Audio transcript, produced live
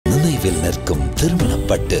நினைவில் நிற்கும்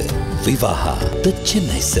திருமணப்பட்டு விவாஹா தி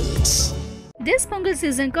Chennai silks. This Pongal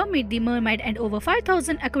season come meet the mermaid and over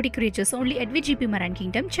 5,000 aquatic creatures only at VGP Maran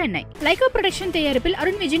Kingdom, Chennai. Like a production தயாரிப்பில்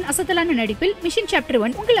அருண் விஜயின் அசத்தலான நடிப்பில் mission chapter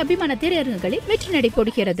 1 உங்கள் அபிமான திரையரங்குகளில் வெற்றி நடை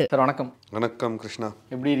போடுகிறது. சார் வணக்கம். வணக்கம் கிருஷ்ணா.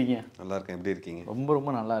 எப்படி இருக்கீங்க? நல்லா இருக்கேன். எப்படி இருக்கீங்க?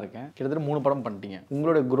 ரொம்ப நல்லா இருக்கேன். கிட்டத்தட்ட 3 படம் பண்ணிட்டீங்க.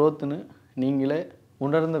 உங்களோட growthனு நீங்களே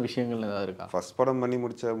உணர்ந்த விஷயங்கள் ஏதாவது இருக்கா? ஃபர்ஸ்ட் படம் பண்ணி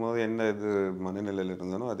முடிச்ச போது என்ன இது மனநிலையில்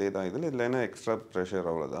இருந்தானோ அதே தான் இதில் இல்லைன்னா எக்ஸ்ட்ரா ப்ரெஷர்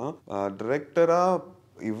அவ்வளோதான். டிரெக்டராக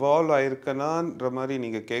இவால்வ் ஆயிருக்கனான்ற மாதிரி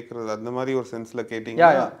நீங்கள் கேட்குறது அந்த மாதிரி ஒரு சென்ஸில்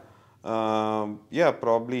கேட்டிங்கன்னா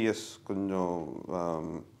ப்ராப்ளி எஸ். கொஞ்சம்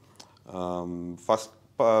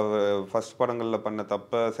ஃபஸ்ட் படங்களில் பண்ண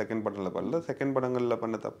தப்ப செகண்ட் படங்களில் பண்ணல, செகண்ட் படங்களில்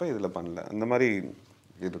பண்ண தப்ப இதில் பண்ணல, அந்த மாதிரி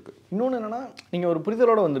இருக்குது. இன்னொன்று என்னென்னா நீங்கள் ஒரு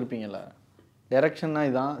புரிதலோடு வந்திருப்பீங்கல்ல, டைரக்ஷன்னா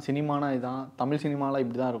இதான், சினிமானா இதான், தமிழ் சினிமாவில்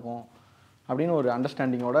இப்படி தான் இருக்கும் அப்படின்னு ஒரு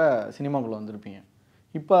அண்டர்ஸ்டாண்டிங்கோட சினிமாக்குள்ளே வந்திருப்பீங்க.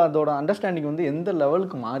 இப்போ அதோட அண்டர்ஸ்டாண்டிங் வந்து எந்த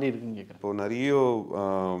லெவலுக்கு மாறி இருக்குன்னு கேட்குறேன். இப்போது நிறைய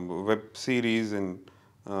வெப் சீரீஸ் அண்ட்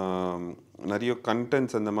நிறைய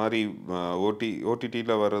கண்டென்ட்ஸ் அந்த மாதிரி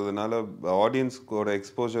ஓடிடியில் வர்றதுனால ஆடியன்ஸ்கோட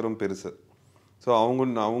எக்ஸ்போஜரும் பெருசு. ஸோ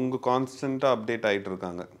அவங்க கான்ஸ்டண்ட்டாக அப்டேட் ஆகிட்டு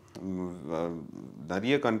இருக்காங்க,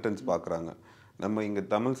 நிறைய கண்டென்ட்ஸ் பார்க்குறாங்க. நம்ம இங்கே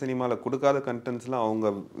தமிழ் சினிமாவில் கொடுக்காத கண்டென்ட்ஸ்லாம் அவங்க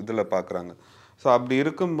இதில் பார்க்குறாங்க. ஸோ அப்படி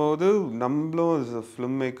இருக்கும்போது நம்மளும்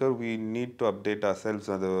film maker we need to update our cells.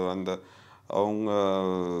 அது அவங்க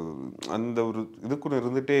அந்த ஒரு இதுக்குன்னு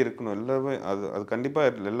இருந்துகிட்டே இருக்கணும் எல்லாமே. அது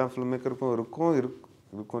கண்டிப்பாக எல்லா ஃபிலிம் மேக்கருக்கும்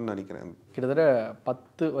இருக்கும்னு நினைக்கிறேன். கிட்டத்தட்ட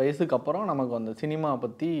 10 வயசுக்கு அப்புறம் நமக்கு அந்த சினிமா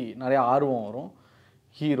பற்றி நிறைய ஆர்வம் வரும்,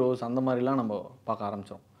 ஹீரோஸ் அந்த மாதிரிலாம் நம்ம பார்க்க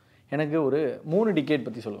ஆரம்பித்தோம். எனக்கு ஒரு 3 டிகேட்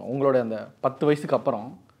பற்றி சொல்லுங்கள். உங்களோட அந்த 10 வயசுக்கு அப்புறம்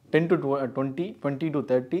 10 to 20, 20 to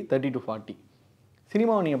 30, 30 to 40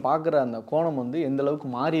 சினிமாவை நீங்கள் பார்க்குற அந்த கோணம் வந்து எந்த அளவுக்கு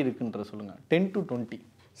மாறி இருக்குன்ற சொல்லுங்கள். 10 to 20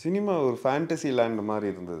 சினிமா ஒரு ஃபேண்டசி லேண்ட் மாதிரி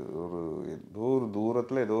இருந்தது. ஏதோ ஒரு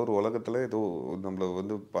தூரத்தில் ஏதோ ஒரு உலகத்தில் ஏதோ நம்மளை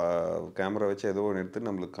வந்து கேமரா வச்சு ஏதோ ஒன்று எடுத்து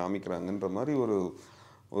நம்மளுக்கு காமிக்கிறாங்கன்ற மாதிரி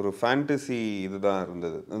ஒரு ஃபேண்டசி இதுதான்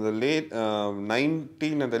இருந்தது. அந்த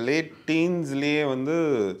லேட் டீன்ஸ்லேயே வந்து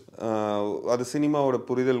அது சினிமாவோட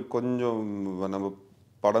புரிதல் கொஞ்சம் நம்ம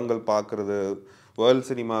படங்கள் பார்க்குறது, வேர்ல்ட்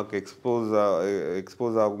சினிமாவுக்கு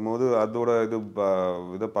எக்ஸ்போஸ் ஆகும்போது அதோட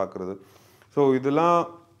இதை பார்க்குறது. ஸோ இதெல்லாம்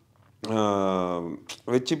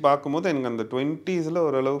வச்சு பார்க்கும்போது எனக்கு அந்த 20s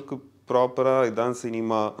ஓரளவுக்கு ப்ராப்பராக இதுதான்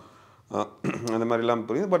சினிமா அந்த மாதிரிலாம்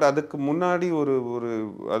புரியுது. பட் அதுக்கு முன்னாடி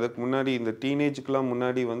அதுக்கு முன்னாடி இந்த டீனேஜுக்கெலாம்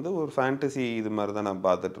முன்னாடி வந்து ஒரு ஃபேண்டசி இது மாதிரி தான் நான்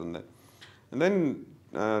பார்த்துட்டு இருந்தேன். அண்ட் தென்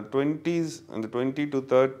 20s அந்த 20 to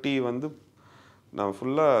 30 வந்து நான்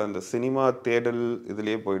ஃபுல்லாக அந்த சினிமா தேடல்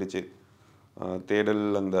இதுலேயே போயிடுச்சு. தேடல்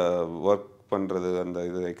அந்த ஒர்க் பண்ணுறது அந்த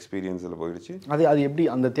இது எக்ஸ்பீரியன்ஸில் போயிடுச்சு. அது எப்படி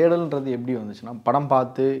அந்த தேடல்ன்றது எப்படி வந்துச்சுன்னா, படம்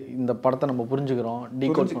பார்த்து இந்த படத்தை நம்ம புரிஞ்சுக்கிறோம்,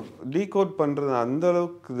 டீகோட் பண்ணுறது அந்த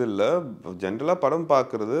அளவுக்கு இது இல்லை. ஜென்ரலாக படம்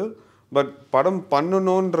பார்க்குறது, பட் படம்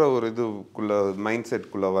பண்ணணுன்ற ஒரு இதுக்குள்ளே மைண்ட்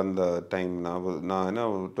செட்குள்ளே வந்த டைம். நான் என்ன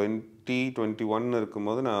 2021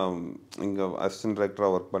 இருக்கும்போது நான் இங்கே அசிஸ்டன்ட்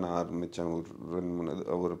டைரக்டராக ஒர்க் பண்ண ஆரம்பித்தேன்.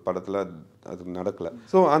 ஒரு படத்தில் அது நடக்கலை.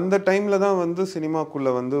 ஸோ அந்த டைமில் தான் வந்து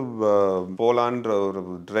சினிமாக்குள்ளே வந்து போலான்ற ஒரு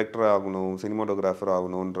டிரெக்டர் ஆகணும், சினிமாட்டோகிராஃபர்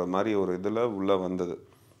ஆகணுன்ற மாதிரி ஒரு இதில் உள்ளே வந்தது.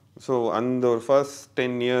 ஸோ அந்த ஒரு ஃபர்ஸ்ட்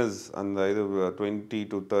 10 years அந்த இது 20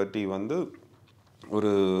 to 30 வந்து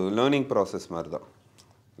ஒரு லேர்னிங் ப்ராசஸ் மாதிரி தான்.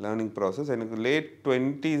 Learning process. எனக்கு லேட்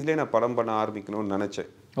 20sலேயே நான் படம் பண்ண ஆரம்பிக்கணும்னு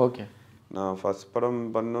நினச்சேன். ஓகே. நான் ஃபஸ்ட் படம்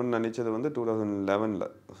பண்ணணுன்னு நினச்சது வந்து 2011.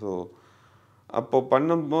 ஸோ அப்போ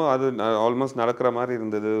பண்ணும்போது அது ஆல்மோஸ்ட் நடக்கிற மாதிரி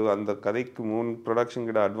இருந்தது. அந்த கதைக்கு 3 ப்ரொடக்ஷன்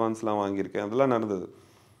கிட்ட அட்வான்ஸ்லாம் வாங்கியிருக்கேன், அதெல்லாம் நடந்தது.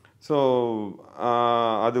 ஸோ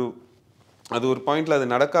அது ஒரு பாயிண்டில் அது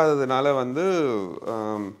நடக்காததுனால வந்து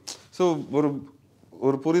ஸோ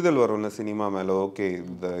ஒரு புரிதல் வரும்ல சினிமா மேலே. ஓகே,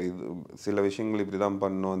 இது சில விஷயங்கள் இப்படி தான்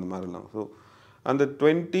பண்ணணும் அந்த மாதிரிலாம். ஸோ அந்த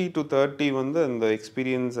 20 to 30 வந்து அந்த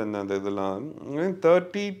எக்ஸ்பீரியன்ஸ் அந்த இதெல்லாம்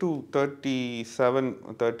 30 to 37,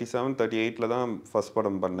 38 தான் ஃபஸ்ட்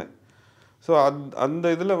படம் பண்ணேன். ஸோ அந்த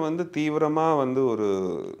இதில் வந்து தீவிரமாக வந்து ஒரு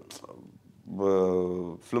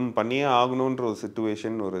ஃபிலிம் பண்ணியே ஆகணுன்ற ஒரு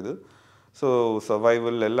சிச்சுவேஷன் ஒரு இது. ஸோ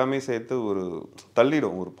சர்வைவல் எல்லாமே சேர்த்து ஒரு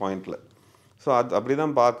தள்ளிடும் ஒரு பாயிண்டில். ஸோ அப்படி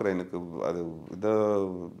தான் பார்க்குறேன். எனக்கு அது இதை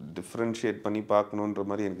டிஃப்ரென்ஷியேட் பண்ணி பார்க்கணுன்ற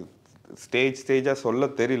மாதிரி எனக்கு ஸ்டேஜாக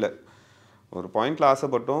சொல்ல தெரியல. ஒரு பாயிண்டில்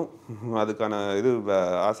ஆசைப்பட்டோம், அதுக்கான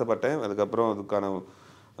ஆசைப்பட்டேன், அதுக்கப்புறம் அதுக்கான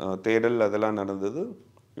தேடல் அதெல்லாம் நடந்தது.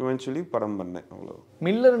 இவென்ச்சுவலி படம் பண்ணேன், அவ்வளோ.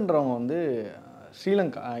 மில்லர்ன்றவங்க வந்து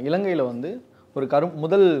இலங்கையில் வந்து ஒரு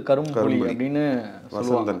முதல் கரும்புலி அப்படின்னு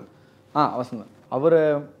சொல்லுவாங்க. வசந்தன் அவரை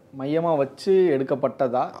மையமாக வச்சு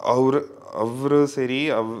எடுக்கப்பட்டதா? அவரு சரி,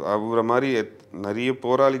 அவரை மாதிரி நிறைய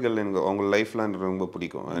போராளிகள் எனக்கு அவங்க லைஃப்லாம் எனக்கு ரொம்ப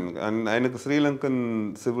பிடிக்கும். எனக்கு ஸ்ரீலங்கன்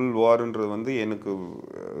சிவில் வார்ன்றது வந்து எனக்கு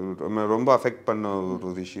ரொம்ப அஃபெக்ட் பண்ண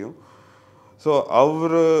ஒரு விஷயம். ஸோ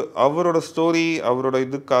அவரோட ஸ்டோரி அவரோட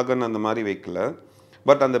இதுக்காக நான் அந்த மாதிரி வைக்கல.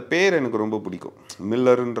 பட் அந்த பேர் எனக்கு ரொம்ப பிடிக்கும்.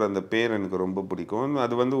 மில்லருன்ற அந்த பேர் எனக்கு ரொம்ப பிடிக்கும்.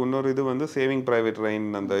 அது வந்து இன்னொரு இது வந்து சேவிங் பிரைவேட் ரைன்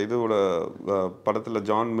அந்த இதோட படத்தில்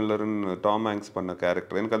ஜான் மில்லருன்னு டாம் ஹேங்க்ஸ் பண்ண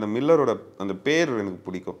கேரக்டர். எனக்கு அந்த மில்லரோட அந்த பேர் எனக்கு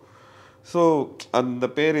பிடிக்கும். ஸோ அந்த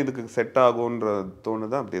பேர் இதுக்கு செட் ஆகுன்ற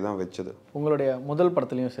தோணுது, அப்படி தான் வச்சது. உங்களுடைய முதல்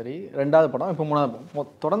படத்துலையும் சரி, 2வது படம், இப்போ 3வது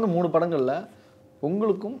படம், தொடர்ந்து 3 படங்களில்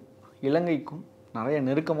உங்களுக்கும் இலங்கைக்கும் நிறைய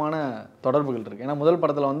நெருக்கமான தொடர்புகள் இருக்குது. ஏன்னா முதல்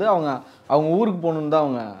படத்தில் வந்து அவங்க ஊருக்கு போகணுன்னு தான்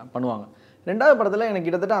அவங்க பண்ணுவாங்க. 2வது படத்தில் எனக்கு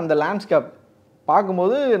கிட்டத்தட்ட அந்த லேண்ட்ஸ்கேப்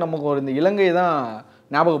பார்க்கும்போது நமக்கு ஒரு இந்த இலங்கையை தான்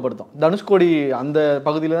ஞாபகப்படுத்தும். தனுஷ்கோடி அந்த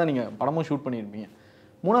பகுதியில் தான் நீங்கள் படமும் ஷூட் பண்ணியிருப்பீங்க.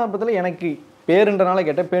 3வது படத்தில் எனக்கு பேருன்றனால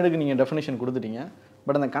கேட்ட பேருக்கு நீங்கள் டெஃபினேஷன் கொடுத்துட்டீங்க.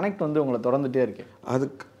 பட் அந்த கனெக்ட் வந்து உங்களை தொடர்ந்துகிட்டே இருக்கு.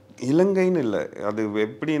 அதுக்கு இலங்கைன்னு இல்லை, அது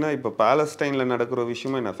எப்படின்னா இப்போ பாலஸ்டைனில் நடக்கிற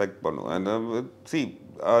விஷயமும் என்னை அஃபெக்ட் பண்ணும். அந்த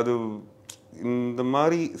அது இந்த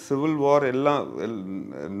மாதிரி சிவில் வார் எல்லாம்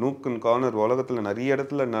நூக் அண்ட் கார்னர் உலகத்தில் நிறைய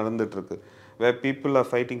இடத்துல நடந்துகிட்ருக்கு. where people are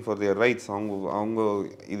fighting for their rights. அவங்க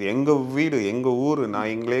இது எங்கள் வீடு, எங்கள் ஊர்,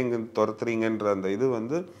 நான் எங்களே இங்கே துரத்துறீங்கன்ற அந்த இது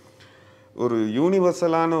வந்து ஒரு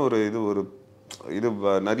யூனிவர்சலான ஒரு இது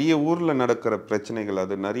நிறைய ஊரில் நடக்கிற பிரச்சனைகள்.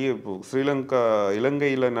 அது நிறைய இப்போ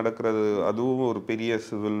இலங்கையில் நடக்கிறது, அதுவும் ஒரு பெரிய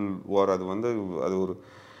சிவில் வார். அது வந்து அது ஒரு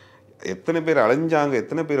எத்தனை பேர் அலைஞ்சாங்க,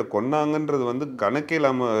 எத்தனை பேரை கொன்னாங்கன்றது வந்து கணக்கே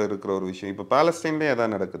இல்லாமல் இருக்கிற ஒரு விஷயம். இப்போ பாலஸ்டைன்லேயே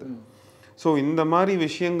அதான் நடக்குது. ஸோ இந்த மாதிரி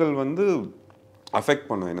விஷயங்கள் வந்து அஃபெக்ட்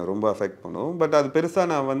பண்ணும், என்னை ரொம்ப அஃபெக்ட் பண்ணும். பட் அது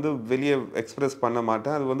பெருசாக நான் வந்து வெளியே எக்ஸ்பிரஸ் பண்ண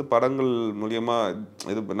மாட்டேன். அது வந்து படங்கள்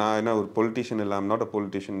மூலியமாக நான் என்ன ஒரு பொலிட்டிஷியன் இல்லை, ஐம் நாட் அ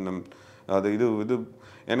பொலிட்டிஷியன். அது இது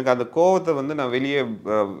எனக்கு அந்த கோவத்தை வந்து நான் வெளியே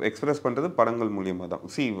எக்ஸ்பிரஸ் பண்ணுறது படங்கள் மூலியமாக தான்.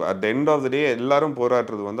 At the end of the டே எல்லாரும்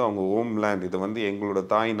போராடுறது வந்து அவங்க ஹோம் லேண்ட், இது வந்து எங்களோட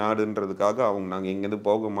தாய் நாடுன்றதுக்காக நாங்கள் எங்கேருந்து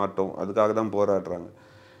போக மாட்டோம், அதுக்காக தான் போராடுறாங்க.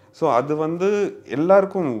 ஸோ அது வந்து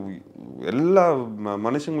எல்லாருக்கும், எல்லா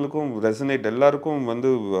மனுஷங்களுக்கும் ரெசனேட், எல்லாருக்கும் வந்து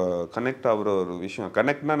கனெக்ட் ஆகிற ஒரு விஷயம்.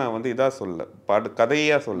 கனெக்ட்னா நான் வந்து இதாக சொல்ல,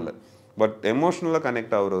 கதையாக சொல்ல, பட் எமோஷ்னலாக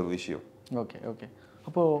கனெக்ட் ஆகிற ஒரு விஷயம். ஓகே.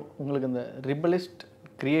 அப்போது உங்களுக்கு இந்த ரிபலிஸ்ட்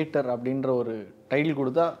கிரியேட்டர் அப்படின்ற ஒரு டைட்டில்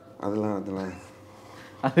கொடுத்தா அதெல்லாம்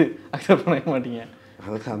அது அக்செப்ட் பண்ண மாட்டீங்க?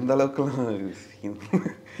 அதுக்கு அந்த அளவுக்குலாம்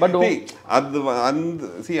பட்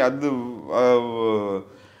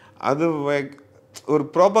அது ஒரு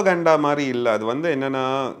ப்ரோபகண்டா மாதிரி இல்லை. அது வந்து என்னென்னா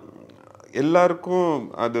எல்லாருக்கும்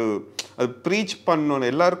அது ப்ரீச் பண்ணணும்,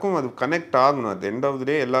 எல்லாருக்கும் அது கனெக்ட் ஆகணும். அது எண்ட் ஆஃப் த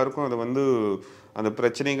டே எல்லாருக்கும் அது வந்து அந்த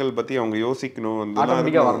பிரச்சனைகள் பற்றி அவங்க யோசிக்கணும்,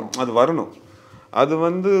 அது வரணும். அது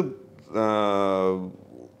வந்து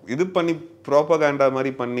இது பண்ணி ப்ரோபகண்டா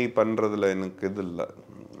மாதிரி பண்ணுறதுல எனக்கு இது இல்லை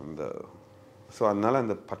அந்த. ஸோ அதனால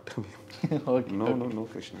அந்த பட்டம் நோ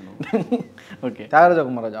கிருஷ்ணன். ஓகே. தியாகராஜ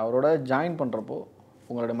குமாரராஜ் அவரோட ஜாயின் பண்ணுறப்போ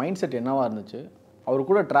உங்களோட மைண்ட் செட் என்னவாக இருந்துச்சு? அவர்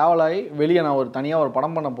கூட ட்ராவல் ஆகி வெளியே நான் ஒரு தனியாக ஒரு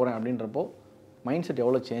படம் பண்ண போகிறேன் அப்படின்றப்போ மைண்ட் செட்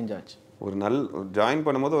எவ்வளோ சேஞ்ச் ஆச்சு? ஜாயின்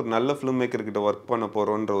பண்ணும்போது ஒரு நல்ல ஃபிலிம் மேக்கர்கிட்ட ஒர்க் பண்ண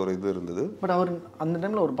போகிறோன்ற ஒரு இது இருந்தது. பட் அவர் அந்த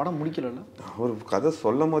டைமில் ஒரு படம் முடிக்கல. ஒரு கதை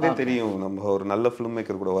சொல்லும் போதே தெரியும் நம்ம ஒரு நல்ல ஃபிலிம்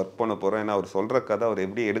மேக்கர் கூட ஒர்க் பண்ண போகிறோம். ஏன்னா அவர் சொல்கிற கதை அவர்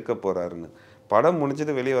எப்படி எடுக்க போகிறாருன்னு. படம்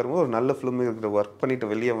முடிஞ்சது வெளியே வரும்போது ஒரு நல்ல ஃபிலிம் மேக்கர்கிட்ட ஒர்க்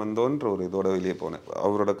பண்ணிட்டு வெளியே வந்தோன்ற ஒரு இதோட வெளியே போனேன்.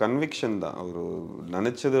 அவரோட கன்விக்ஷன் தான், அவர்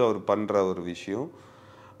நினச்சது அவர் பண்ணுற ஒரு விஷயம்.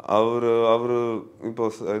 அவர் இப்போ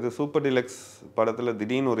இது சூப்பர் டிலக்ஸ் படத்தில்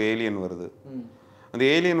திடீர்னு ஒரு ஏலியன் வருது. அந்த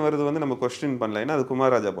ஏலியன் வருது வந்து நம்ம கொஸ்டின் பண்ணல, ஏன்னா அது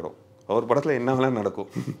குமாரராஜா படம், அவர் படத்தில் என்னவெல்லாம் நடக்கும்.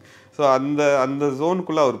 ஸோ அந்த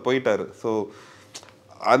ஜோனுக்குள்ளே அவர் போயிட்டார். ஸோ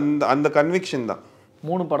அந்த கன்விக்ஷன் தான்.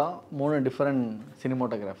 3 படம் 3 டிஃப்ரெண்ட்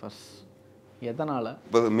சினிமோட்டோகிராஃபர்ஸ். எதனால்?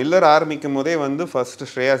 இப்போ மில்லர் ஆரம்பிக்கும் போதே வந்து ஃபர்ஸ்ட்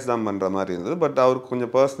ஸ்ரேயாஸ் தான் பண்ணுற மாதிரி இருந்தது. பட் அவருக்கு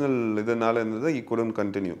கொஞ்சம் பர்சனல் இதனால இருந்தது, ஈ குடன்ட்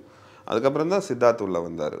கண்டினியூ. அதுக்கப்புறம் தான் சித்தார்த் உள்ள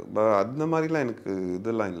வந்தார். அந்த மாதிரிலாம் எனக்கு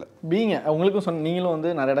இதெல்லாம் இல்லை. உங்களுக்கும் நீங்களும் வந்து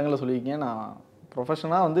நிறைய இடங்களில் சொல்லியிருக்கீங்க, நான்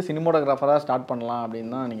ப்ரொஃபஷனாக வந்து சினிமோட்டோகிராஃபராக ஸ்டார்ட் பண்ணலாம்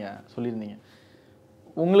அப்படின்னு தான் நீங்கள் சொல்லியிருந்தீங்க.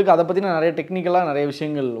 உங்களுக்கு அதை பற்றின நிறைய டெக்னிக்கலாக நிறைய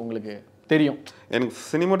விஷயங்கள் உங்களுக்கு தெரியும். எனக்கு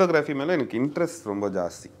சினிமோட்டோகிராஃபி மேலே எனக்கு இன்ட்ரெஸ்ட் ரொம்ப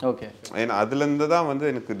ஜாஸ்தி. ஓகே. ஏன்னா அதுலேருந்து தான் வந்து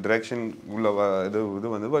எனக்கு டிரெக்ஷன் உள்ள இது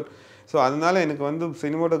வந்து. பட் ஸோ அதனால எனக்கு வந்து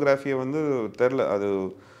சினிமோட்டோகிராஃபியை வந்து தெரில, அது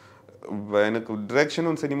எனக்கு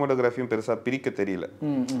டிரெக்ஷனும் சினிமோட்டோகிராஃபியும் பெருசாக பிரிக்க தெரியல.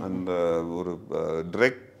 அந்த ஒரு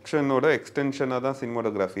டிரெக்ஷனோட எக்ஸ்டென்ஷனாக தான்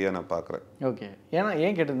சினிமோட்டோகிராஃபியாக நான் பார்க்குறேன். ஓகே.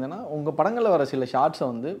 ஏன் கேட்டிருந்தேன்னா உங்கள் படங்களில் வர சில ஷார்ட்ஸை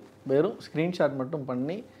வந்து வெறும் ஸ்க்ரீன்ஷாட் மட்டும்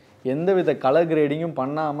பண்ணி எந்தவித கலர் கிரேடிங்கும்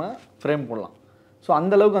பண்ணாமல் ஃப்ரேம் போடலாம். ஸோ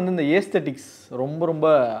அந்தளவுக்கு வந்து இந்த ஏஸ்தட்டிக்ஸ் ரொம்ப ரொம்ப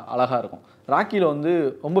அழகாக இருக்கும். ராக்கியில் வந்து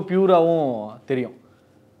ரொம்ப பியூராகவும் தெரியும்.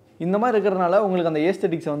 இந்த மாதிரி இருக்கிறதுனால உங்களுக்கு அந்த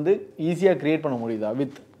ஏஸ்தட்டிக்ஸை வந்து ஈஸியாக க்ரியேட் பண்ண முடியுதா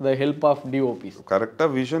with the help of DOPs? கரெக்டாக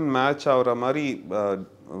விஷன் மேட்ச் ஆகிற மாதிரி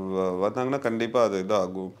வந்தாங்கன்னா கண்டிப்பாக அது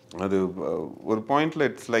இதாகும். அது ஒரு பாயிண்டில்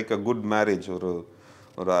it's like a good marriage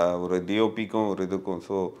ஒரு டிஓபிக்கும் ஒரு இதுக்கும்.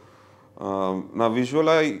 ஸோ நான்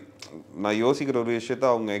விஷுவலாக நான் யோசிக்கிற ஒரு விஷயத்த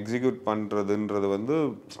அவங்க எக்ஸிக்யூட் பண்ணுறதுன்றது வந்து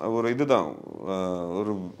ஒரு இதுதான்,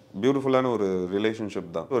 ஒரு பியூட்டிஃபுல்லான ஒரு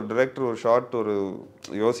ரிலேஷன்ஷிப் தான். ஒரு டிரெக்டர் ஒரு ஷார்ட் ஒரு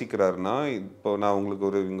யோசிக்கிறாருன்னா, இப்போ நான்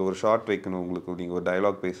உங்களுக்கு இங்கே ஒரு ஷார்ட் வைக்கணும், உங்களுக்கு நீங்கள் ஒரு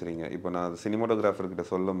டயலாக் பேசுகிறீங்க, இப்போ நான் சினிமாட்டோகிராஃபர்கிட்ட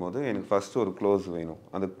சொல்லும் போது எனக்கு ஃபஸ்ட்டு ஒரு க்ளோஸ் வேணும்,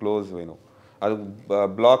 அது க்ளோஸ் வேணும். அது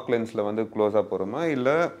பிளாக் லென்ஸில் வந்து க்ளோஸாக போகிறோமா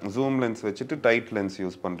இல்லை ஜூம் லென்ஸ் வச்சுட்டு டைட் லென்ஸ்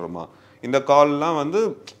யூஸ் பண்ணுறோமா, இந்த கால்லாம் வந்து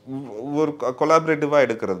ஒரு கொலாபரேட்டிவாக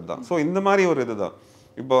எடுக்கிறது தான். ஸோ இந்த மாதிரி ஒரு இது தான்.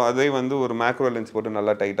 இப்போ அதே வந்து ஒரு மேக்ரோ லென்ஸ் போட்டு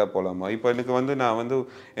நல்லா டைட்டாக போகலாமா, இப்போ எனக்கு வந்து நான் வந்து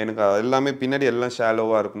எனக்கு எல்லாமே பின்னாடி எல்லாம்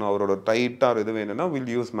ஷாலோவாக இருக்கணும், அவரோட டைட்டாக இது வேணும்னா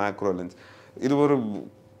வில் யூஸ் மேக்ரோ லென்ஸ். இது ஒரு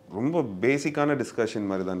ரொம்ப பேசிக்கான டிஸ்கஷன்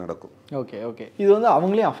மாதிரி தான் நடக்கும். Okay okay. இது வந்து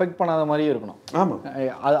அவங்களே அஃபெக்ட் பண்ணாத மாதிரியே இருக்கணும். ஆமாம்.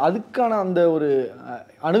 அதுக்கான அந்த ஒரு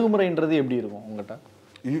அணுகுமுறைன்றது எப்படி இருக்கும் உங்கள்கிட்ட?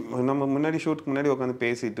 நம்ம முன்னாடி ஷூட்டுக்கு முன்னாடி உட்காந்து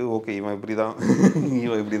பேசிட்டு ஓகே இவன் இப்படி தான்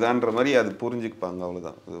இவன் இப்படி தான்ற மாதிரி அது புரிஞ்சுக்குப்பாங்க,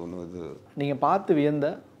 அவ்வளோதான். அது ஒன்று. இது நீங்கள் பார்த்து வியந்த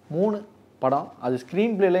 3 படம், அது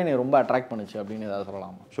ஸ்க்ரீன் பிளேல எனக்கு ரொம்ப அட்ராக்ட் பண்ணுச்சு அப்படின்னு ஏதாவது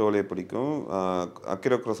சொல்லலாமா? ஷோலே பிடிக்கும்.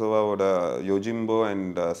 அக்கிரா குரோசவாவோட யோஜிம்போ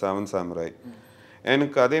அண்ட் 7 சாமுராய்.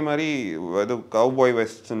 எனக்கு அதே மாதிரி இது கவுபாய்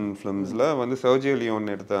வெஸ்டர்ன் ஃபிலிம்ஸில் வந்து சர்ஜியோ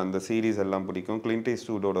லியோன் எடுத்த அந்த சீரீஸ் எல்லாம் பிடிக்கும். கிளின்ட்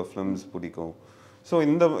ஈஸ்ட்வுட்டோட ஃபிலிம்ஸ் பிடிக்கும். ஸோ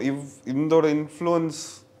இதோட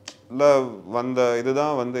இன்ஃப்ளூயன்ஸில் வந்த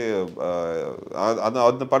இதுதான் வந்து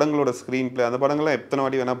அந்த படங்களோட ஸ்க்ரீன் பிளே. அந்த படங்கள்லாம் எத்தனை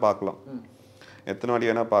வாட்டி வேணால் பார்க்கலாம்.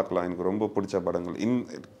 எனக்கு ரொம்ப பிடிச்ச படங்கள்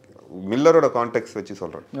மில்லரோட கான்டெக்ட் வச்சு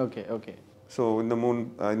சொல்கிறேன். Okay okay. ஸோ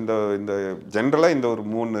இந்த ஜென்ரலாக இந்த ஒரு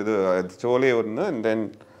 3 இது சோலே ஒன்று, and then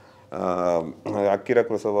அக்கிரா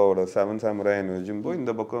குரோசவாவோட 7 samurai and Yojimbo.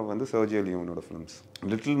 இந்த பக்கம் வந்து Sergio லியோனோட films.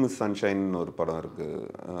 Little miss sunshine ஒரு படம் இருக்குது.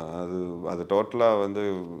 அது டோட்டலாக வந்து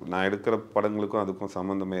நான் எடுக்கிற படங்களுக்கும் அதுக்கும்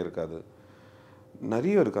சம்மந்தமே இருக்காது,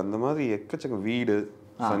 நிறைய இருக்குது. அந்த மாதிரி எக்கச்சக்க வீடு,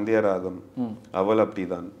 சந்தியாராகம், அவள்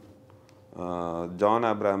அப்படிதான், ஜான்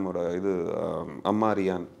ஆப்ராமோட இது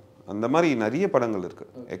அம்மாரியான், அந்த மாதிரி நிறைய படங்கள்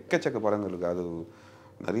இருக்குது, எக்கச்சக்க படங்கள் இருக்குது. அது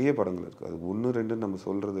நிறைய படங்கள் இருக்குது. அது 1-2 நம்ம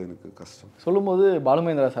சொல்கிறது எனக்கு கஷ்டம். சொல்லும்போது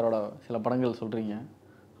பாலுமேந்திரா சாரோட சில படங்கள் சொல்கிறீங்க,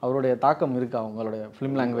 அவருடைய தாக்கம் இருக்கா உங்களுடைய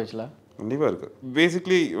ஃபிலிம் லாங்குவேஜில்? கண்டிப்பாக இருக்குது.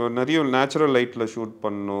 பேசிக்லி நிறைய நேச்சுரல் லைட்டில் ஷூட்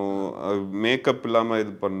பண்ணணும், மேக்கப் இல்லாமல்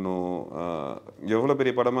இது பண்ணணும். எவ்வளோ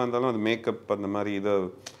பெரிய படமாக இருந்தாலும் அது மேக்கப் அந்த மாதிரி இதை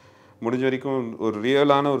முடிஞ்ச வரைக்கும் ஒரு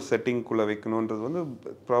ரியலான ஒரு செட்டிங்குள்ளே வைக்கணுன்றது வந்து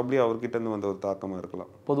ப்ராப்ளி அவர்கிட்டருந்து வந்த ஒரு தாக்கமாக இருக்கலாம்.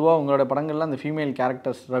 பொதுவாக உங்களோட படங்கள்லாம் அந்த ஃபீமேல்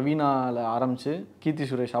கேரக்டர்ஸ் ரவீனாவில் ஆரம்பித்து கீர்த்தி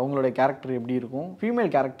சுரேஷ் அவங்களுடைய கேரக்டர் எப்படி இருக்கும்? ஃபீமேல்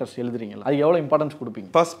கேரக்டர்ஸ் எழுதுறீங்களா, அது எவ்வளோ இம்பார்ட்டன்ஸ் கொடுப்பீங்க?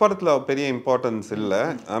 ஃபர்ஸ்ட் படத்தில் பெரிய இம்பார்ட்டன்ஸ் இல்லை.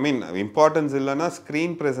 ஐ மீன் இம்பார்ட்டன்ஸ் இல்லைன்னா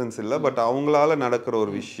ஸ்க்ரீன் ப்ரெசன்ஸ் இல்லை, பட் அவங்களால நடக்கிற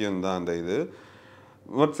ஒரு விஷயந்தான் அந்த இது.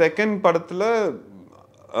 ஒரு செகண்ட் படத்தில்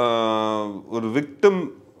ஒரு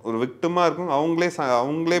விக்டிமாக இருக்கும்,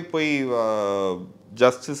 அவங்களே போய்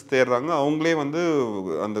ஜஸ்டிஸ் தேடுறாங்க, அவங்களே வந்து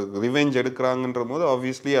அந்த ரிவெஞ்ச் எடுக்கிறாங்கன்ற போது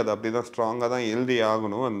ஆப்வியஸ்லி அது அப்படி தான் ஸ்ட்ராங்காக தான் எழுதி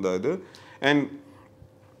ஆகணும் அந்த இது. அண்ட்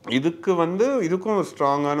இதுக்கும் ஒரு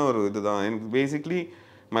ஸ்ட்ராங்கான ஒரு இதுதான். And basically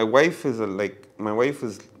my wife is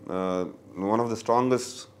one of the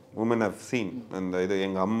strongest woman I've seen. அந்த இது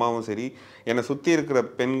எங்கள் அம்மாவும் சரி, என்னை சுற்றி இருக்கிற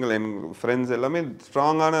பெண்கள், என் ஃப்ரெண்ட்ஸ் எல்லாமே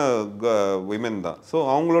ஸ்ட்ராங்கான விமென் தான். ஸோ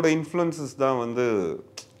அவங்களோட இன்ஃப்ளூயன்சஸ் தான் வந்து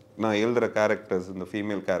நான் எழுதுகிற கேரக்டர்ஸ், இந்த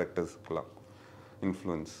ஃபீமேல் கேரக்டர்ஸ்க்கெலாம்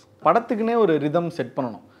இன்ஃப்ளூயன்ஸ். படத்துக்குன்னே ஒரு ரிதம் செட்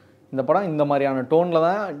பண்ணணும், இந்த படம் இந்த மாதிரியான டோனில்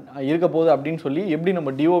தான் இருக்க போகுது அப்படின்னு சொல்லி எப்படி நம்ம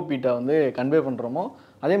டிஓபிட்ட வந்து கன்வே பண்ணுறோமோ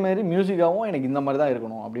அதேமாதிரி மியூசிக்காகவும் எனக்கு இந்த மாதிரி தான்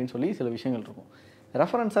இருக்கணும் அப்படின்னு சொல்லி சில விஷயங்கள் இருக்கும்.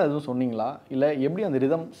 ரெஃபரன்ஸாக எதுவும் சொன்னீங்களா, இல்லை எப்படி அந்த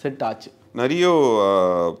ரிதம் செட் ஆச்சு? நிறைய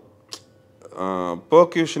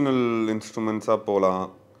பர்க்யூஷனல் இன்ஸ்ட்ருமெண்ட்ஸாக போகலாம்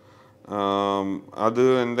அது.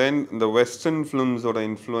 அண்ட் தென் இந்த வெஸ்டர்ன் ஃபிலிம்ஸோட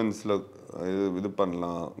இன்ஃப்ளூயன்ஸில் இது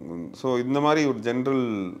பண்ணலாம். ஸோ இந்த மாதிரி ஒரு ஜென்ரல்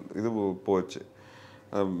இது போச்சு.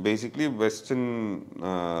 பேசிக்லி வெஸ்டர்ன்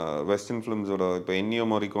ஃபிலிம்ஸோட இப்போ என்னியோ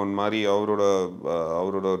மோரிகோன் மாதிரி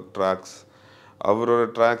அவரோட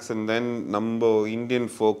ட்ராக்ஸ் அண்ட் தென் நம்ம இந்தியன்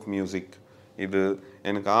ஃபோக் மியூசிக், இது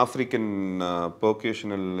எனக்கு ஆஃப்ரிக்கன்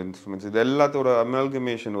பர்க்யூஷனல் இன்ஸ்ட்ருமெண்ட்ஸ், இது எல்லாத்தோட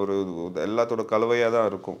அமல்கமேஷன், எல்லாத்தோட கலவையாக தான்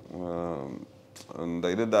இருக்கும்.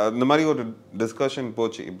 இந்த மாதிரி ஒரு டிஸ்கஷன்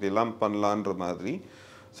போச்சு, இப்படிலாம் பண்ணலான்ற மாதிரி.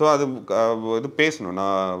 ஸோ இது பேசணும்,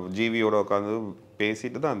 நான் ஜிவியோட உட்காந்து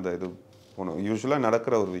பேசிட்டு தான் அந்த இது போகணும். யூஸ்வலாக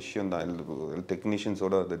நடக்கிற ஒரு விஷயம் தான்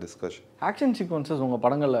டெக்னீஷியன்ஸோட அந்த டிஸ்கஷன். ஆக்ஷன் சீக்வன்சஸ் உங்கள்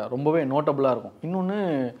படங்களில் ரொம்பவே நோட்டபுளாக இருக்கும். இன்னொன்று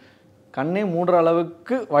கண்ணே மூடுற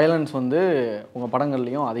அளவுக்கு வயலன்ஸ் வந்து உங்கள்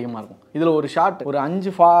படங்கள்லேயும் அதிகமாக இருக்கும். இதில் ஒரு ஷாட், ஒரு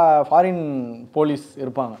 5 ஃபாரின் போலீஸ்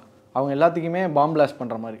இருப்பாங்க, அவங்க எல்லாத்துக்குமே பாம் பிளாஸ்ட்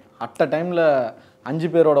பண்ணுற மாதிரி அட் அ டைமில் 5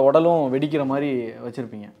 பேரோட உடலும் வெடிக்கிற மாதிரி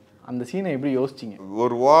வச்சுருப்பீங்க. அந்த சீனை எப்படி யோசிச்சிங்க?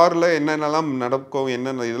 ஒரு வாரில் என்னென்னலாம் நடக்கும்,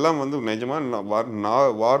 என்னென்ன இதெல்லாம் வந்து நிஜமாக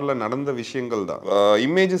வாரில் நடந்த விஷயங்கள் தான்,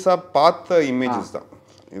 இமேஜஸாக பார்த்த இமேஜஸ் தான்.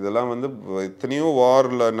 இதெல்லாம் வந்து எத்தனையோ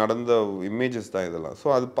வாரில் நடந்த இமேஜஸ் தான் இதெல்லாம். ஸோ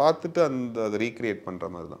அது பார்த்துட்டு அதை ரீக்ரியேட் பண்ணுற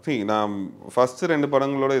மாதிரி தான். சரி, நான் ஃபஸ்ட்டு 2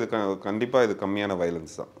 படங்களோட இது கண்டிப்பாக இது கம்மியான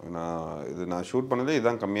வயலன்ஸ் தான். நான் ஷூட் பண்ணதே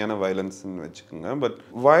இதுதான் கம்மியான வயலன்ஸ்ன்னு வச்சுக்கோங்க. பட்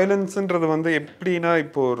வயலன்ஸுன்றது வந்து எப்படின்னா,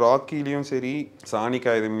 இப்போது ராக்கிலையும் சரி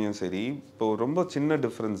சாணிக்காயதுலையும் சரி இப்போது ரொம்ப சின்ன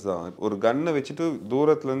டிஃப்ரென்ஸ் தான். ஒரு கன்னை வச்சுட்டு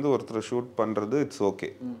தூரத்துலேருந்து ஒருத்தரை ஷூட் பண்ணுறது இட்ஸ் ஓகே.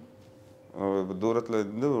 தூரத்தில்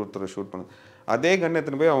இருந்து ஒருத்தரை ஷூட் பண்ண அதே கன்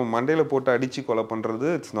எடுத்துன்னு போய் அவன் மண்டையில் போட்டு அடித்து கொலை பண்ணுறது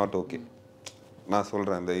இட்ஸ் நாட் ஓகே. நான்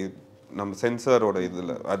சொல்கிறேன், இந்த நம்ம சென்சாரோட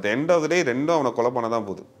இதில் அட் எண்ட் ஆஃப் த டே ரெண்டும் அவனை கொலை பண்ண தான்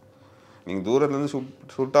போகுது. நீங்கள் தூரத்துலேருந்து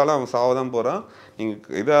சுட்டாலும் அவன் சாக தான் போகிறான்,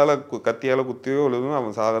 நீங்கள் இதால் கத்தியால் குத்தியோ இல்லைன்னு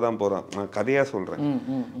அவன் சாக தான் போகிறான். நான் கதையாக சொல்கிறேன்.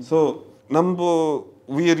 ஸோ நம்ம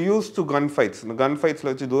we are used to gun fights. இந்த கன் ஃபைட்ஸில்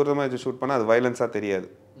வச்சு தூரமாக வச்சு ஷூட் பண்ணால் அது வயலன்ஸாக தெரியாது.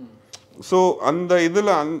 ஸோ அந்த இதில்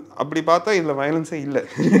அப்படி பார்த்தா இதில் வயலன்ஸே இல்லை.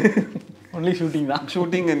 ஒன்லி ஷூட்டிங் தான்.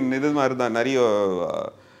 ஷூட்டிங் இது மாதிரி தான் நிறைய.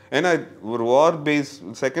 ஏன்னா ஒரு வார் பேஸ்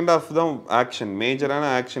செகண்ட் ஹாஃப் தான் ஆக்ஷன், மேஜரான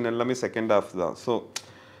ஆக்ஷன் எல்லாமே செகண்ட் ஹாஃப் தான். ஸோ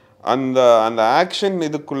அந்த ஆக்ஷன்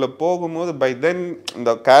இதுக்குள்ளே போகும்போது பை தென்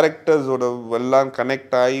இந்த கேரக்டர்ஸோட எல்லாம்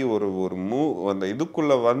கனெக்ட் ஆகி ஒரு அந்த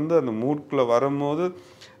இதுக்குள்ளே வந்து அந்த மூட்குள்ளே வரும்போது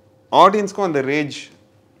ஆடியன்ஸ்க்கும் அந்த ரேஜ்,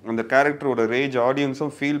 அந்த கேரக்டரோட ரேஜ்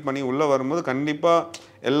ஆடியன்ஸும் ஃபீல் பண்ணி உள்ளே வரும்போது கண்டிப்பாக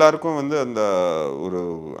எல்லாருக்கும் வந்து அந்த ஒரு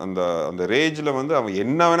அந்த ரேஜில் வந்து அவன்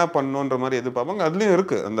என்ன வேணால் பண்ணணுன்ற மாதிரி எதிர்பார்ப்பாங்க. அதுலேயும்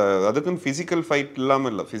இருக்குது அதுக்குன்னு ஃபிசிக்கல் ஃபைட்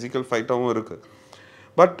இல்லாமல் இல்லை, ஃபிசிக்கல் ஃபைட்டாகவும் இருக்குது.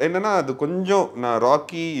 பட் என்னென்னா அது கொஞ்சம் நான்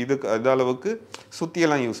ராக்கி இது அளவுக்கு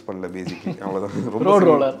சுற்றியெல்லாம் யூஸ் பண்ணல பேசிக்லி,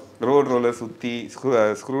 அவ்வளோதான். ரோட் ரோலர் சுற்றி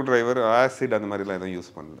ஸ்க்ரூ டிரைவர் ஆசிட் அந்த மாதிரிலாம் எதுவும்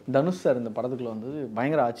யூஸ் பண்ணல. தனுஷ் சார் இந்த படத்துக்குள்ள வந்தது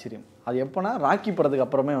பயங்கர ஆச்சரியம். அது எப்போனா ராக்கி படத்துக்கு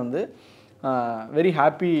அப்புறமே வந்து வெரி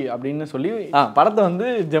ஹாப்பி அப்படின்னு சொல்லி படத்தை வந்து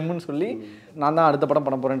ஜம்முன்னு சொல்லி நான் தான் அடுத்த படம்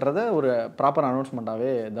பண்ண போகிறேன்றதை ஒரு ப்ராப்பர் அனௌன்ஸ்மெண்ட்டாகவே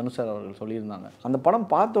தனுஷ் சார் அவர்கள் சொல்லியிருந்தாங்க. அந்த படம்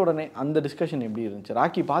பார்த்த உடனே அந்த டிஸ்கஷன் எப்படி இருந்துச்சு?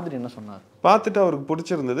 ராக்கி பார்த்துட்டு என்ன சொன்னார்? பார்த்துட்டு அவருக்கு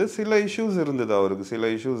பிடிச்சிருந்தது. சில இஷ்யூஸ்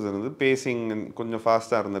இருந்தது, பேசிங் கொஞ்சம்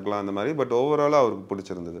ஃபாஸ்ட்டாக இருந்துக்கலாம் அந்த மாதிரி. பட் ஓவராலாக அவருக்கு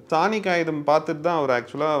பிடிச்சிருந்தது. சாணி காகிதம் பார்த்துட்டு தான் அவர்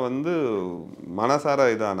ஆக்சுவலாக வந்து மனசார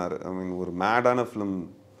இதானார். ஐ மீன் ஒரு மேடான ஃபிலிம்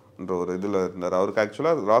ஒரு இதில் இருந்தார். அவருக்கு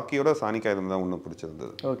ஆக்சுவலாக ராக்கியோட சாணிக்காயிரம் தான் ஒன்றும்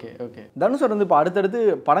பிடிச்சிருந்தது. ஓகே தனுஷ் வந்து இப்போ அடுத்தடுத்து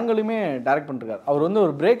படங்களுமே டைரக்ட் பண்ணிருக்காரு. அவர் வந்து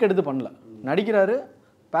ஒரு பிரேக் எடுத்து பண்ணல, நடிக்கிறாரு,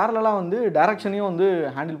 பேரலாக வந்து டைரக்ஷனையும் வந்து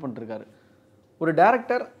ஹேண்டில் பண்ணிருக்காரு. ஒரு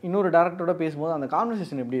டேரக்டர் இன்னொரு டேரக்டரோட பேசும்போது அந்த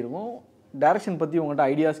கான்வர்சேஷன் எப்படி இருக்கும்? டைரக்ஷன் பற்றி உங்கள்கிட்ட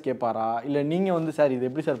ஐடியாஸ் கேட்பாரா? இல்லை நீங்கள் வந்து சார் இது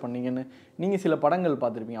எப்படி சார் பண்ணீங்கன்னு நீங்கள் சில படங்கள்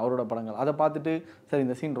பார்த்துருப்பீங்க, அவரோட படங்கள், அதை பார்த்துட்டு சார்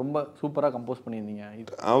இந்த சீன் ரொம்ப சூப்பராக கம்போஸ் பண்ணியிருந்தீங்க.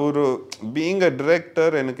 அவர் பீயிங் அ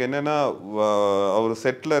டிரெக்டர் எனக்கு என்னென்னா அவர்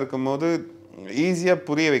செட்டில் இருக்கும்போது ஈஸியாக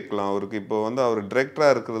புரிய வைக்கலாம் அவருக்கு. இப்போ வந்து அவர்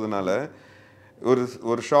டிரெக்டராக இருக்கிறதுனால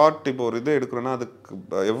ஒரு ஷார்ட் இப்போ ஒரு இது எடுக்கிறோன்னா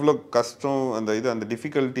அதுக்கு எவ்வளோ கஷ்டம் அந்த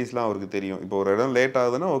டிஃபிகல்ட்டிஸ்லாம் அவருக்கு தெரியும். இப்போ ஒரு இடம் லேட்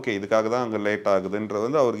ஆகுதுன்னா ஓகே இதுக்காக தான் அங்கே லேட் ஆகுதுன்றது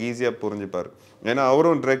வந்து அவருக்கு ஈஸியாக புரிஞ்சுப்பார். ஏன்னா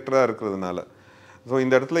அவரும் டிரெக்டராக இருக்கிறதுனால. ஸோ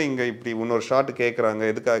இந்த இடத்துல இங்கே இப்படி இன்னொரு ஷார்ட் கேட்குறாங்க,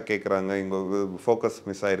 எதுக்காக கேட்குறாங்க, இங்கே ஃபோக்கஸ்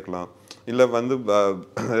மிஸ் ஆகிருக்கலாம், இல்லை வந்து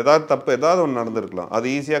ஏதாவது ஒன்று நடந்திருக்கலாம், அது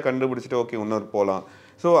ஈஸியாக கண்டுபிடிச்சிட்டு ஓகே இன்னொரு போகலாம்.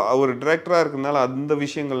 ஸோ அவர் டிரெக்டராக இருக்கிறதுனால அந்த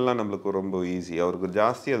விஷயங்கள்லாம் நம்மளுக்கு ரொம்ப ஈஸி. அவருக்கு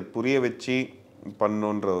ஜாஸ்தி அது புரிய வச்சு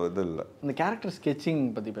பண்ணுன்ற இது இல்லை. இந்த கேரக்டர் ஸ்கெட்சிங்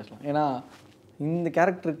பற்றி பேசலாம். ஏன்னா இந்த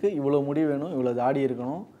கேரக்டருக்கு இவ்வளோ முடி வேணும், இவ்வளோ தாடி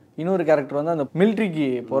இருக்கணும், இன்னொரு கேரக்டர் வந்து அந்த மிலிட்ரிக்கு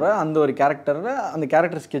போகிற அந்த ஒரு கேரக்டரில் அந்த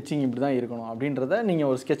கேரக்டர் ஸ்கெட்சிங் இப்படி தான் இருக்கணும் அப்படின்றத நீங்கள்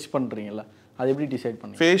ஒரு ஸ்கெட்ச் பண்ணுறீங்கல்ல, அது எப்படி டிசைட்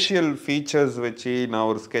பண்ணி? ஃபேஷியல் ஃபீச்சர்ஸ் வச்சு நான்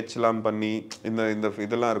ஒரு ஸ்கெட்ச்லாம் பண்ணி இந்த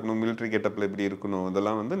இதெல்லாம் இருக்கணும், மிலிட்ரி கெட்டப்பில் எப்படி இருக்கணும்,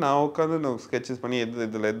 இதெல்லாம் வந்து நான் உட்காந்து நான் ஸ்கெட்சஸ் பண்ணி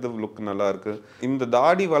இதில் எது லுக் நல்லாயிருக்கு. இந்த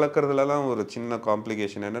தாடி வளர்க்குறதுலலாம் ஒரு சின்ன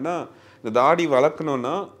காம்ப்ளிகேஷன் என்னென்னா, இந்த தாடி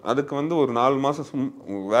வளர்க்கணுன்னா அதுக்கு வந்து ஒரு 4 மாதம்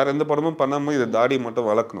வேறு எந்த படமும் பண்ணாமல் இந்த தாடி மட்டும்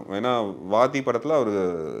வளர்க்கணும். ஏன்னா வாதி படத்தில் அவர்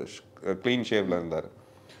க்ளீன் ஷேவில் இருந்தார்.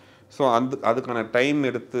 ஸோ அதுக்கான டைம்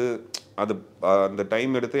எடுத்து அந்த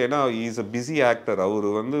டைம் எடுத்து, ஏன்னா இஸ் அ பிஸி ஆக்டர், அவர்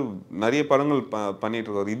வந்து நிறைய படங்கள்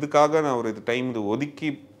பண்ணிகிட்ருக்கார். இதுக்காக நான் ஒரு டைம் இது ஒதுக்கி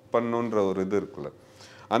பண்ணுன்ற ஒரு இது இருக்குல்ல,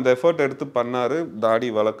 அந்த எஃபர்ட் எடுத்து பண்ணார். தாடி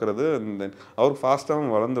வளர்க்குறது அவர்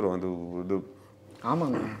ஃபாஸ்ட்டாகவும் வளர்ந்துடும். அது இது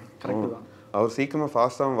ஆமாங்க, கரெக்டு தான். அவர் சீக்கிரமாக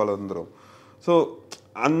ஃபாஸ்ட்டாகவும் வளர்ந்துடும். ஸோ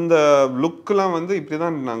அந்த லுக்கெலாம் வந்து இப்படி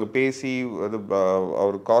தான் நாங்கள் பேசி அது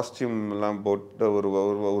அவர் காஸ்டியூம்லாம் போட்டு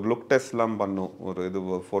ஒரு லுக் டெஸ்ட்லாம் பண்ணோம். ஒரு இது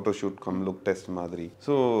ஃபோட்டோஷூட் லுக் டெஸ்ட் மாதிரி.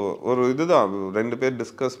 ஸோ ஒரு இதுதான் 2 பேர்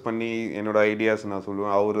டிஸ்கஸ் பண்ணி என்னோடய ஐடியாஸ் நான்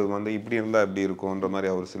சொல்லுவேன், அவர் வந்து இப்படி இருந்தால் எப்படி இருக்கும்ன்ற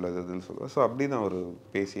மாதிரி அவர் சில இதில் சொல்லுவார். ஸோ அப்படி தான் அவர்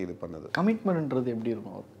பேசி இது பண்ணது. கமிட்மெண்ட்ன்றது எப்படி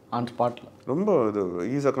இருக்கும் அவர் ஆன் ஸ்பாட்டில்? ரொம்ப இது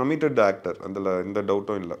இஸ் அ கமிட்டட் ஆக்டர், அதில் எந்த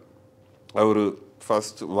டவுட்டும் இல்லை. அவர்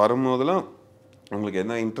ஃபஸ்ட் வரும்போதெல்லாம் உங்களுக்கு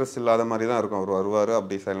என்ன இன்ட்ரெஸ்ட் இல்லாத மாதிரி தான் இருக்கும். அவர் வருவார்,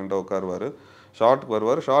 அப்படி சைலண்டாக உட்காருவார்,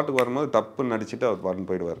 ஷார்ட்டுக்கு வரும்போது டப்புன்னு நடிச்சுட்டு அவர் வரன்னு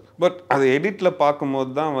போயிடுவார். பட் அது எடிட்டில்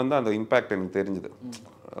பார்க்கும்போது தான் வந்து அந்த இம்பேக்ட் எனக்கு தெரிஞ்சுது.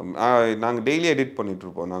 நாங்கள் டெய்லி எடிட்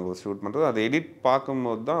பண்ணிகிட்ருப்போம், நாங்கள் ஷூட் பண்ணுறது. அதை எடிட்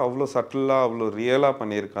பார்க்கும்போது தான் அவ்வளோ சட்டிலாக அவ்வளோ ரியலாக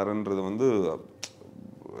பண்ணியிருக்காருன்றது வந்து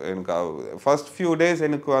எனக்கு ஃபர்ஸ்ட் ஃபியூ டேஸ்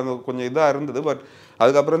எனக்கு அந்த கொஞ்சம் இதாக இருந்தது. பட்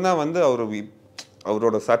அதுக்கப்புறம் தான் வந்து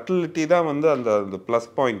அவரோட சட்டிலிட்டி தான் வந்து அந்த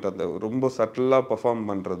ப்ளஸ் பாயிண்ட். அந்த ரொம்ப சட்டிலாக பர்ஃபார்ம்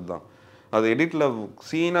பண்ணுறது தான். அது எடிட்டில்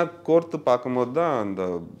சீனாக கோர்த்து பார்க்கும்போது தான்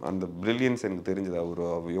அந்த ப்ரில்லியன்ஸ் எனக்கு தெரிஞ்சது. அவர்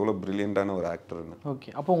எவ்வளோ ப்ரில்லியண்ட்டான ஒரு ஆக்டர்னு.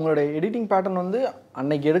 ஓகே, அப்போ உங்களோட எடிட்டிங் பேட்டர்ன் வந்து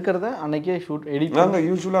அன்னைக்கு எடுக்கிறத அன்னைக்கே ஷூட் எடிட் நாங்கள்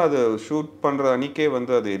யூஸ்வலாக அதை ஷூட் பண்ணுற அன்றைக்கே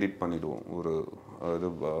வந்து அதை எடிட் பண்ணிவிடுவோம். ஒரு இது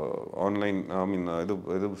ஆன்லைன்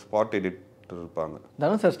இது ஸ்பாட் எடிட்டர் இருப்பாங்க.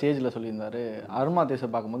 தனுஷ் சார் ஸ்டேஜில் சொல்லியிருந்தார், அருமாதேசை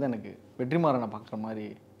பார்க்கும்போது எனக்கு வெற்றிமாறனை பார்க்குற மாதிரி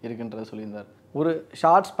இருக்குன்றதை சொல்லியிருந்தார். ஒரு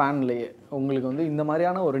ஷார்ட் ஸ்பேன்லேயே உங்களுக்கு வந்து இந்த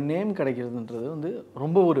மாதிரியான ஒரு நேம் கிடைக்கிறதுன்றது வந்து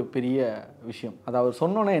ரொம்ப ஒரு பெரிய விஷயம். அது அவர்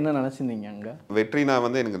சொன்னோன்னே என்ன நினச்சிருந்தீங்க? அங்கே வெற்றினா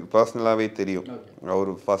வந்து எனக்கு பர்சனலாகவே தெரியும்.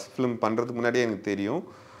 அவர் ஃபர்ஸ்ட் ஃபிலிம் பண்ணுறதுக்கு முன்னாடியே எனக்கு தெரியும்.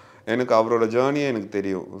 எனக்கு அவரோட ஜேர்னியே எனக்கு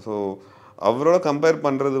தெரியும். ஸோ அவரோட கம்பேர்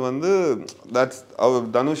பண்ணுறது வந்து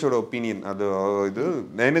அவர் தனுஷோட ஒப்பீனியன். அது இது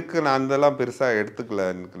எனக்கு நான் அதெல்லாம் பெருசாக எடுத்துக்கல.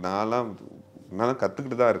 எனக்கு நான்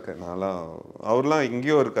கற்றுக்கிட்டு தான் இருக்கேன். அவர்லாம்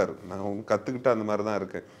எங்கேயோ இருக்கார், நான் கற்றுக்கிட்டு அந்த மாதிரி தான்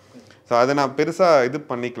இருக்கேன். ஸோ அதை நான் பெருசாக இது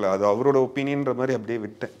பண்ணிக்கல. அது அவரோட ஒப்பீனியன்ற மாதிரி அப்படியே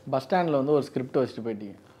விட்டேன். பஸ் ஸ்டாண்டில் வந்து ஒரு ஸ்கிரிப்ட் வச்சுட்டு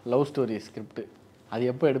போயிட்டீங்க, லவ் ஸ்டோரி ஸ்கிரிப்ட். அது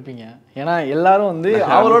எப்போ எடுப்பீங்க? ஏன்னா எல்லாரும் வந்து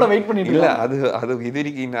அவரோட வெயிட் பண்ணிட்டு இல்லை, அது இது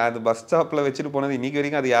வரைக்கும் நான் அது பஸ் ஸ்டாப்பில் வச்சுட்டு போனது இன்னைக்கு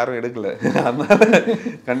வரைக்கும் அது யாரும் எடுக்கல. அதனால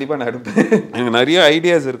கண்டிப்பாக நான் எடுப்பேன். எனக்கு நிறைய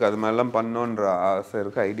ஐடியாஸ் இருக்குது, அது மாதிரிலாம் பண்ணோன்ற ஆசை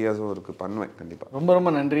இருக்குது, ஐடியாஸும் இருக்குது, பண்ணுவேன் கண்டிப்பாக. ரொம்ப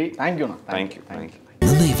ரொம்ப நன்றி. தேங்க்யூண்ணா. தேங்க்யூ.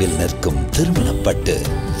 நினைவில் நிற்கும் திருமணப்பட்டு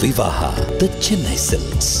விவாஹா தி Chennai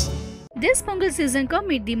silks. This Pongal season come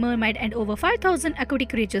meet the mermaid and over 5,000 aquatic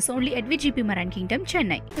creatures only at VGP Marine Kingdom,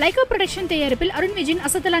 Chennai. Leica production தயாரிப்பில் அருண் விஜயின்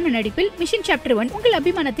அசத்தலான நடிப்பில் மிஷன் சாப்டர் 1 உங்கள்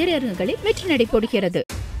அபிமான திரையரங்குகளில் வெற்றி நடை போடுகிறது.